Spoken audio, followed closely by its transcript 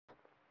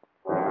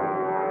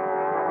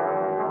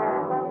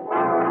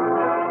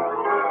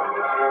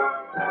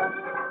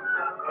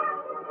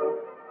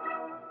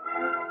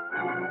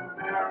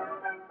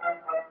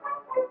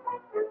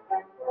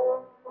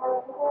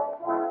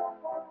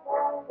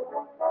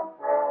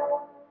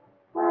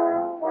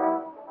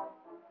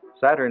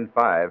Saturn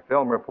V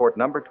Film Report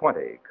number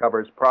 20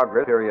 covers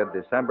progress period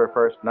December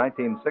 1st,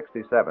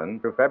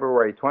 1967 through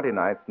February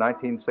 29th,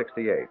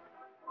 1968.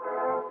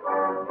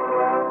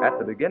 At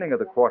the beginning of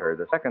the quarter,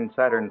 the second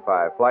Saturn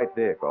V flight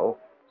vehicle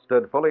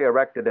stood fully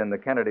erected in the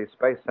Kennedy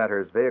Space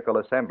Center's Vehicle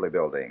Assembly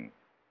Building,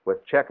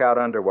 with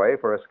checkout underway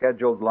for a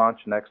scheduled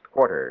launch next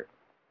quarter.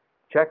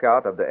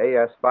 Checkout of the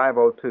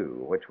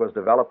AS-502, which was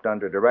developed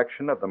under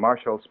direction of the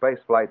Marshall Space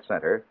Flight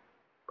Center,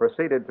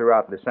 proceeded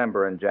throughout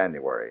December and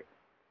January,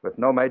 with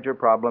no major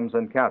problems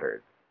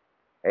encountered.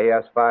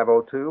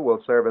 AS-502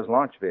 will serve as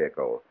launch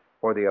vehicle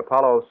for the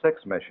Apollo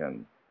 6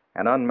 mission,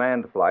 an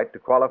unmanned flight to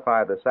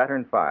qualify the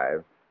Saturn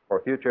V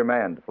for future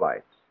manned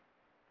flights.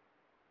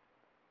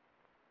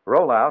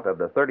 Rollout of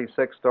the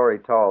 36-story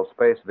tall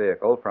space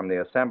vehicle from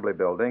the assembly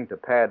building to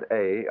Pad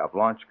A of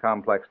Launch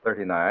Complex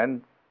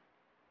 39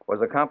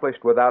 was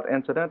accomplished without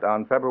incident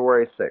on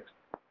February 6th.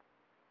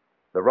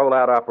 The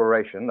rollout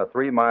operation, a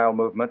 3-mile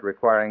movement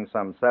requiring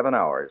some 7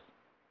 hours,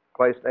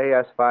 placed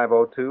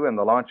AS-502 in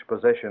the launch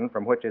position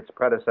from which its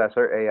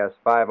predecessor,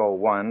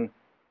 AS-501,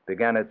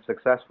 began its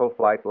successful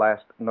flight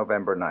last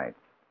November 9th.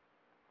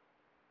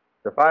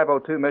 The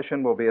 502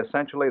 mission will be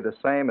essentially the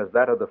same as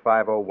that of the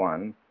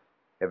 501,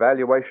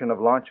 evaluation of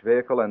launch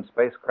vehicle and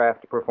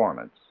spacecraft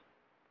performance.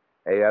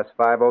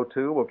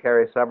 AS-502 will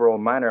carry several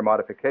minor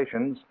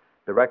modifications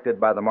directed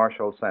by the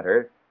Marshall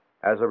Center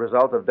as a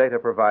result of data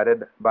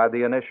provided by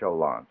the initial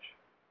launch.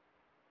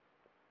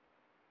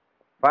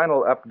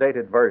 Final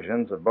updated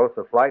versions of both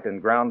the flight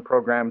and ground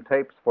program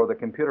tapes for the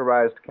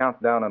computerized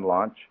countdown and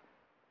launch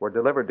were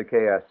delivered to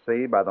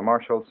KSC by the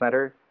Marshall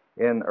Center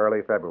in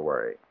early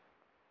February.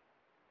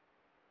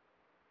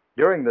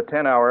 During the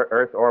 10-hour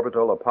Earth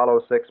orbital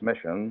Apollo 6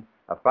 mission,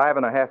 a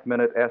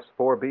 5.5-minute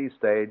S-4B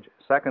stage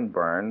second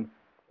burn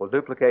will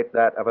duplicate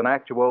that of an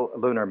actual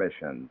lunar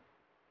mission.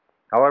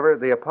 However,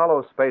 the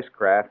Apollo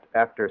spacecraft,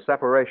 after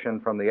separation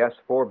from the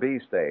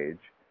S-4B stage,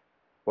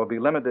 will be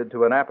limited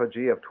to an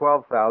apogee of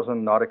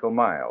 12,000 nautical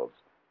miles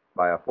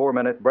by a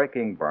 4-minute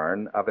braking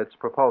burn of its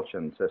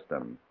propulsion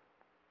system.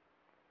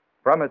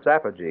 From its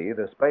apogee,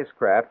 the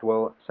spacecraft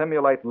will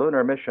simulate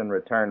lunar mission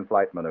return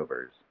flight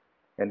maneuvers,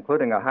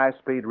 including a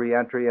high-speed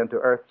re-entry into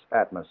Earth's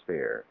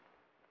atmosphere.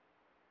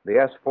 The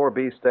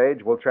S-4B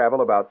stage will travel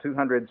about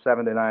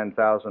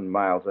 279,000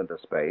 miles into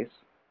space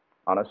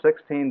on a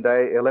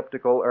 16-day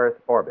elliptical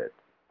Earth orbit.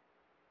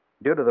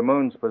 Due to the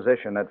Moon's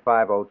position at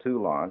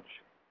 502 launch,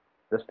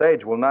 the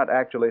stage will not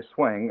actually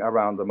swing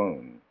around the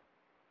Moon.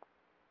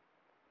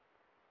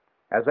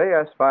 As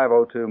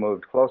AS-502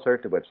 moved closer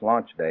to its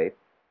launch date,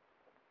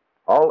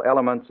 all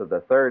elements of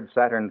the third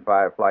Saturn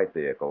V flight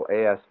vehicle,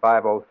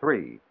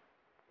 AS-503,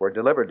 were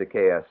delivered to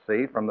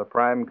KSC from the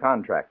prime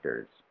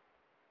contractors.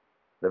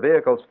 The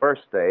vehicle's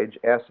first stage,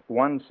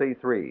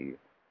 S-1C3,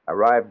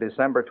 arrived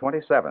December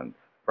 27th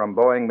from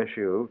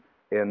Boeing-Michoud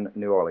in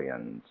New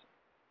Orleans.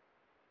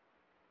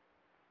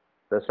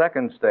 The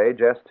second stage,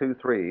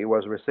 S-23,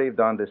 was received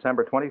on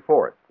December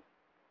 24th,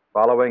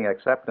 following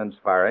acceptance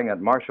firing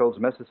at Marshall's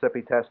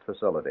Mississippi Test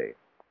Facility.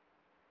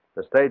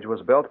 The stage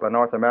was built by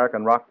North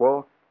American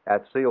Rockwell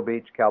at Seal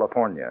Beach,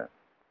 California.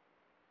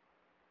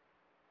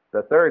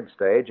 The third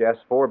stage,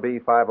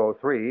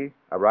 S-4B-503,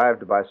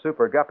 arrived by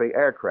Super Guppy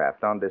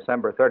aircraft on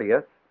December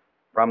 30th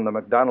from the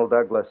McDonnell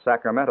Douglas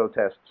Sacramento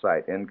test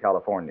site in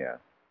California.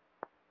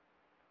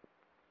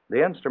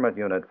 The instrument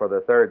unit for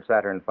the third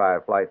Saturn V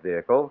flight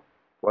vehicle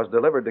was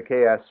delivered to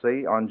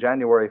KSC on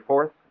January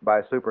 4th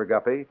by Super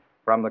Guppy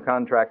from the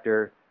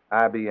contractor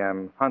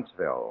IBM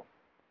Huntsville.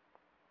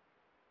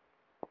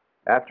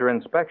 After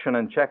inspection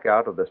and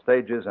checkout of the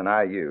stages in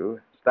IU,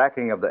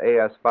 stacking of the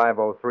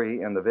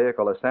AS-503 in the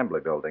Vehicle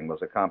Assembly Building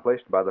was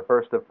accomplished by the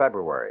 1st of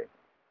February.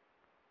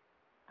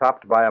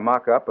 Topped by a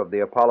mock-up of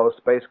the Apollo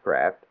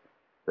spacecraft,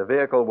 the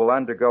vehicle will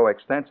undergo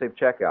extensive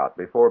checkout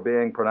before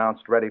being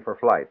pronounced ready for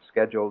flight,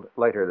 scheduled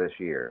later this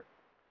year.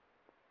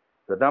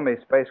 The dummy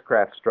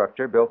spacecraft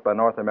structure built by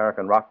North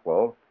American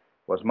Rockwell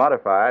was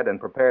modified and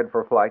prepared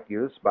for flight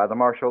use by the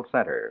Marshall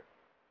Center.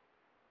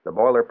 The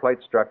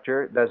boilerplate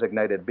structure,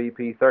 designated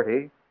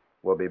BP-30,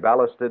 will be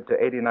ballasted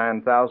to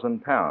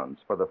 89,000 pounds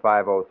for the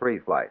 503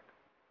 flight.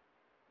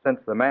 Since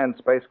the Manned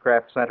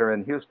Spacecraft Center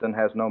in Houston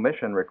has no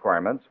mission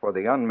requirements for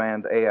the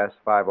unmanned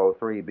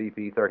AS-503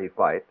 BP-30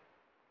 flight,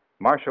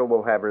 Marshall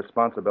will have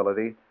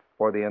responsibility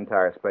for the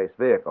entire space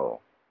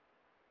vehicle.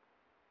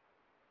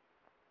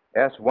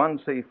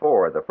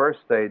 S-1C4, the first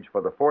stage for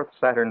the fourth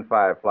Saturn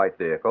V flight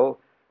vehicle,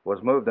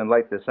 was moved in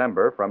late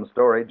December from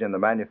storage in the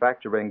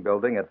manufacturing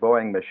building at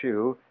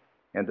Boeing-Michoud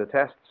into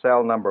Test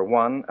Cell Number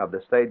 1 of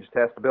the Stage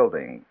Test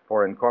Building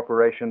for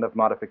incorporation of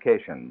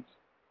modifications.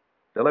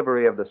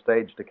 Delivery of the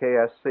stage to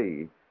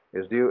KSC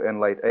is due in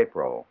late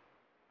April.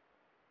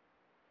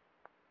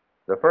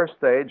 The first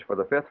stage for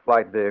the fifth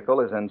flight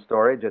vehicle is in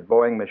storage at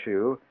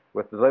Boeing-Michoud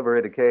with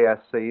delivery to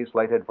KSC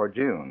slated for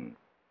June.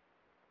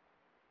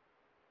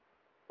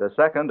 The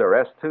second, or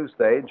S-2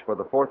 stage for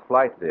the fourth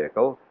flight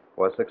vehicle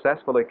was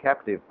successfully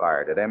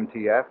captive-fired at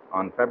MTF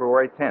on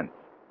February 10th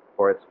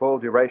for its full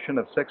duration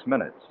of 6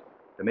 minutes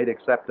to meet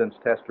acceptance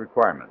test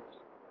requirements.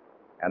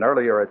 An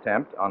earlier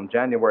attempt on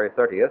January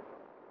 30th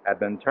had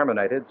been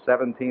terminated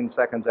 17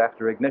 seconds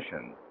after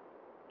ignition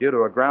due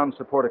to a ground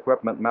support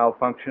equipment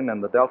malfunction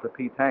in the Delta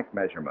P tank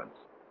measurements,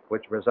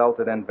 which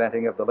resulted in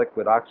venting of the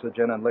liquid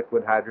oxygen and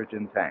liquid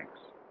hydrogen tanks.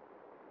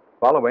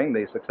 Following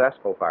the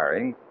successful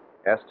firing,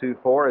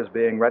 S-24 is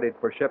being readied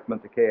for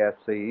shipment to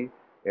KSC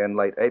in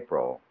late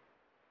April.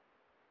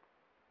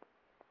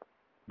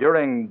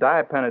 During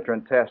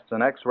dye-penetrant tests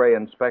and X-ray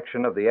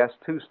inspection of the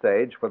S-2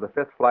 stage for the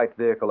fifth flight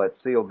vehicle at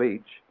Seal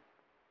Beach,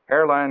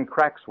 hairline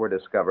cracks were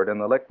discovered in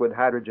the liquid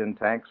hydrogen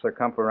tank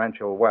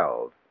circumferential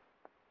weld.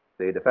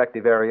 The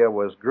defective area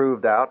was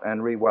grooved out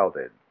and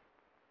re-welded.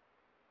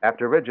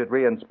 After rigid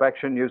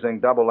reinspection using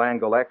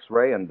double-angle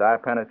X-ray and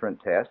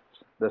dye-penetrant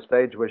tests, the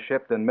stage was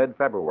shipped in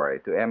mid-February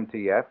to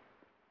MTF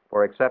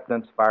for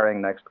acceptance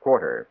firing next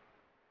quarter.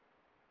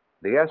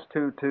 The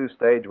S-22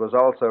 stage was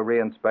also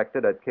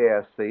re-inspected at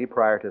KSC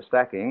prior to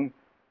stacking,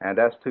 and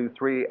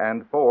S-23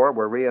 and 4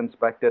 were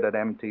re-inspected at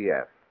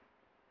MTF.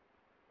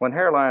 When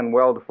hairline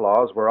weld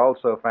flaws were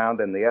also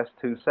found in the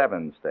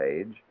S-27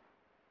 stage,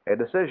 a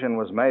decision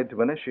was made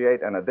to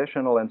initiate an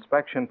additional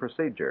inspection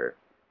procedure,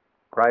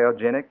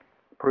 cryogenic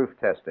proof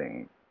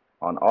testing,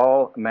 on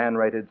all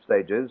man-rated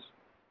stages,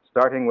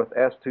 starting with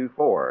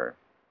S-24.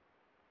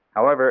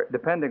 However,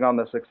 depending on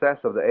the success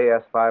of the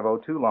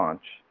AS-502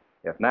 launch,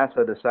 if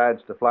NASA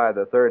decides to fly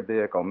the third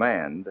vehicle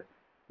manned,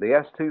 the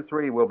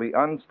S-23 will be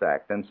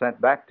unstacked and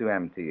sent back to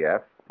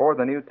MTF for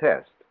the new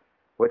test,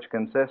 which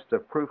consists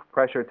of proof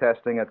pressure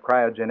testing at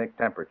cryogenic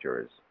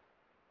temperatures.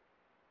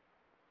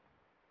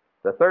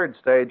 The third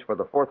stage for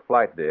the fourth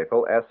flight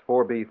vehicle,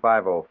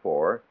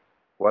 S-4B-504,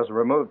 was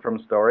removed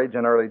from storage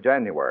in early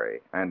January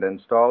and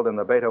installed in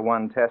the Beta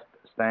 1 test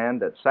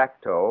stand at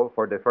SACTO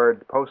for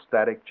deferred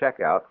post-static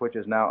checkout, which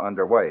is now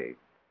underway.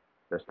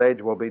 The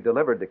stage will be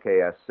delivered to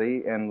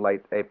KSC in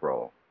late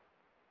April.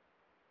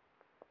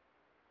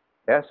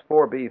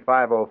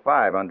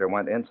 S-4B-505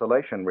 underwent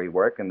insulation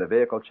rework in the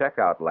vehicle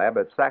checkout lab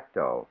at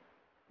SACTO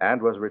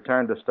and was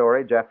returned to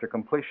storage after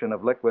completion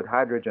of liquid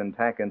hydrogen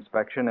tank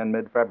inspection in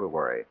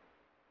mid-February.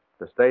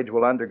 The stage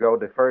will undergo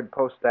deferred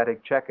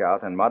post-static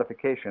checkout and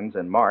modifications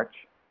in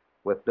March,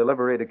 with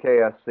delivery to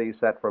KSC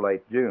set for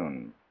late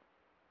June.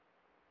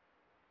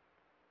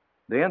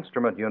 The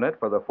instrument unit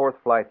for the fourth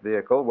flight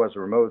vehicle was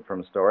removed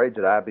from storage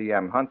at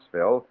IBM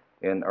Huntsville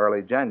in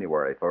early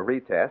January for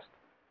retest,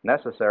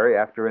 necessary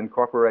after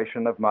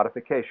incorporation of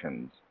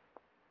modifications.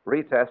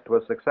 Retest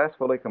was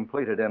successfully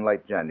completed in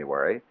late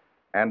January,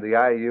 and the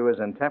IU is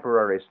in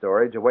temporary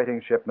storage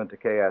awaiting shipment to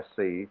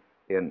KSC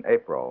in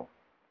April.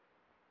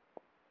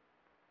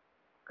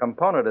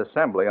 Component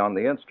assembly on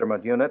the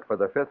instrument unit for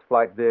the fifth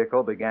flight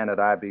vehicle began at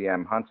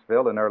IBM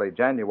Huntsville in early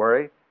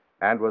January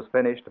and was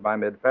finished by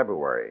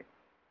mid-February.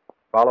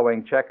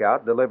 Following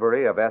checkout,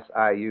 delivery of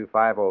SIU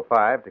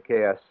 505 to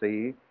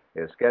KSC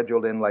is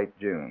scheduled in late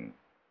June.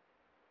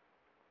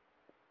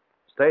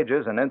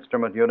 Stages and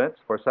instrument units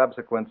for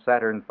subsequent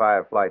Saturn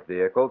V flight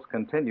vehicles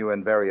continue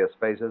in various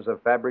phases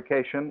of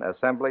fabrication,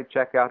 assembly,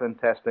 checkout, and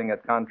testing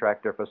at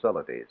contractor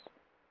facilities.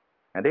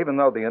 And even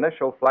though the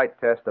initial flight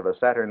test of a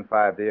Saturn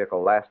V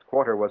vehicle last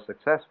quarter was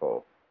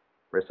successful,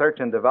 research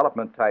and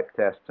development type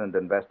tests and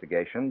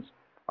investigations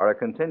are a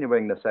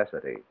continuing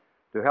necessity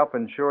to help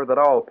ensure that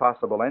all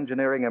possible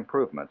engineering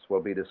improvements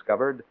will be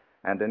discovered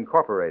and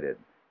incorporated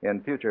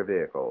in future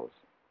vehicles.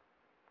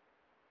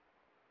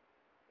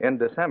 In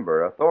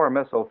December, a Thor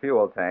missile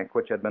fuel tank,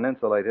 which had been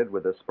insulated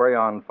with a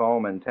spray-on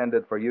foam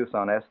intended for use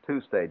on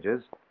S-2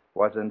 stages,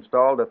 was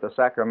installed at the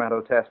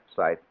Sacramento test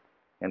site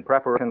in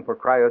preparation for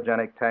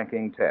cryogenic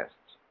tanking tests.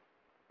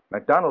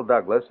 McDonnell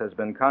Douglas has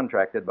been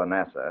contracted by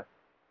NASA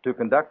to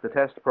conduct the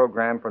test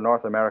program for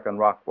North American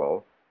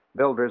Rockwell,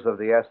 builders of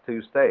the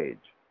S-2 stage.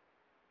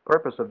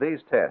 Purpose of these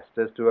tests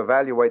is to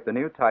evaluate the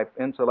new type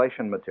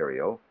insulation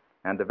material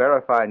and to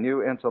verify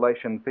new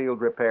insulation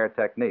field repair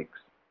techniques.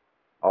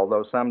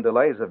 Although some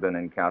delays have been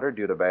encountered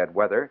due to bad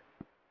weather,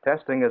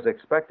 testing is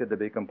expected to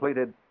be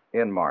completed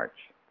in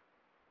March.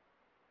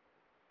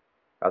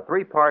 A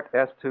three-part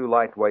S-2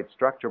 lightweight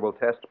structural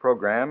test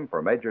program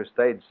for major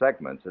stage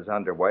segments is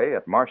underway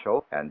at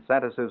Marshall and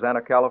Santa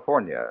Susana,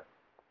 California.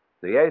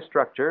 The A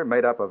structure,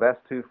 made up of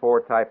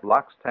S-24 type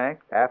LOX tank,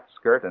 aft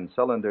skirt, and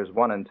cylinders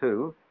 1 and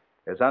 2,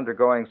 is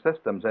undergoing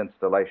systems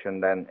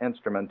installation and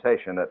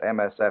instrumentation at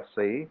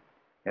MSFC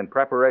in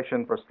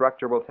preparation for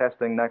structural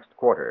testing next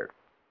quarter.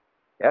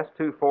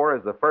 S-24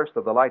 is the first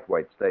of the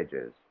lightweight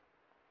stages.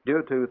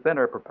 Due to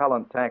thinner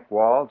propellant tank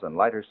walls and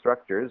lighter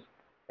structures,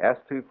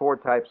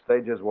 S-24 type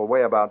stages will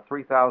weigh about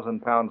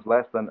 3,000 pounds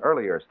less than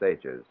earlier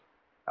stages,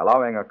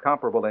 allowing a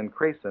comparable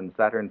increase in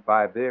Saturn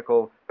V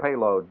vehicle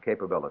payload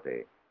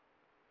capability.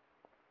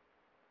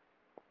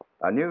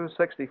 A new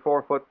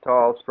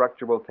 64-foot-tall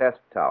structural test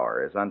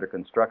tower is under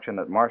construction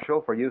at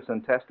Marshall for use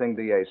in testing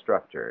the A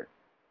structure.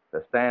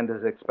 The stand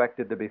is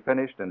expected to be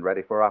finished and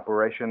ready for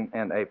operation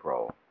in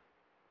April.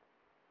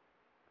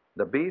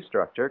 The B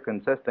structure,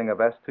 consisting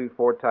of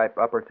S-24 type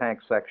upper tank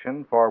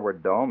section,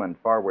 forward dome, and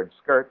forward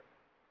skirt,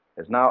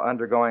 is now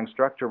undergoing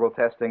structural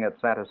testing at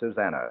Santa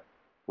Susana,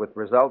 with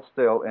results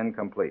still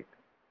incomplete.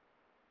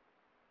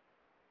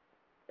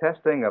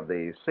 Testing of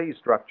the C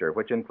structure,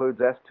 which includes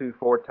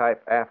S24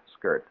 type aft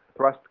skirt,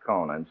 thrust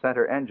cone, and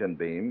center engine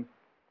beam,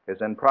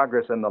 is in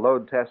progress in the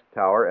load test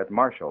tower at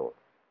Marshall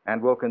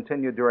and will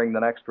continue during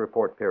the next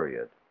report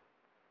period.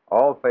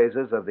 All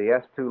phases of the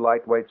S2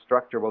 lightweight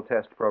structural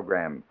test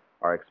program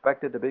are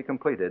expected to be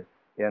completed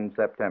in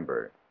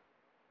September.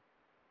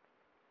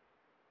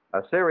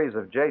 A series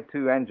of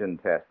J2 engine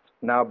tests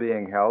now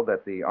being held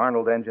at the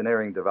Arnold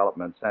Engineering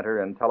Development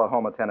Center in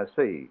Tullahoma,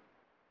 Tennessee,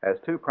 has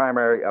two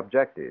primary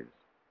objectives: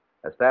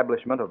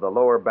 establishment of the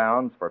lower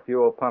bounds for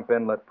fuel pump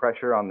inlet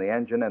pressure on the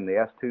engine in the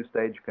S2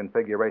 stage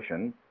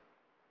configuration,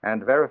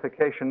 and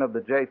verification of the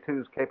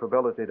J2's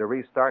capability to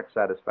restart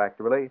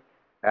satisfactorily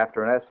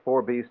after an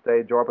S4B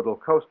stage orbital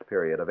coast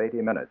period of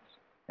 80 minutes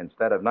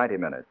instead of 90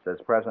 minutes as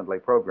presently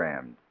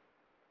programmed.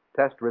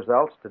 Test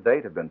results to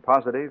date have been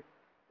positive,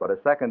 but a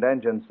second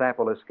engine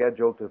sample is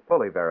scheduled to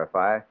fully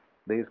verify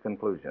these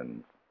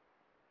conclusions.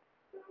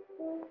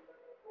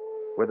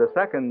 With the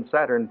second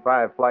Saturn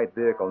V flight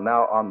vehicle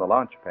now on the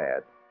launch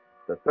pad,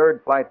 the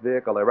third flight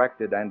vehicle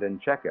erected and in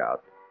checkout,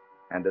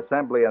 and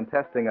assembly and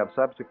testing of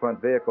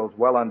subsequent vehicles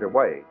well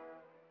underway,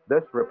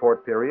 this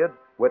report period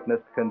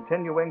witnessed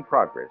continuing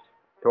progress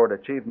toward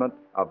achievement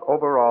of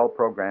overall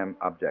program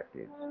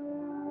objectives.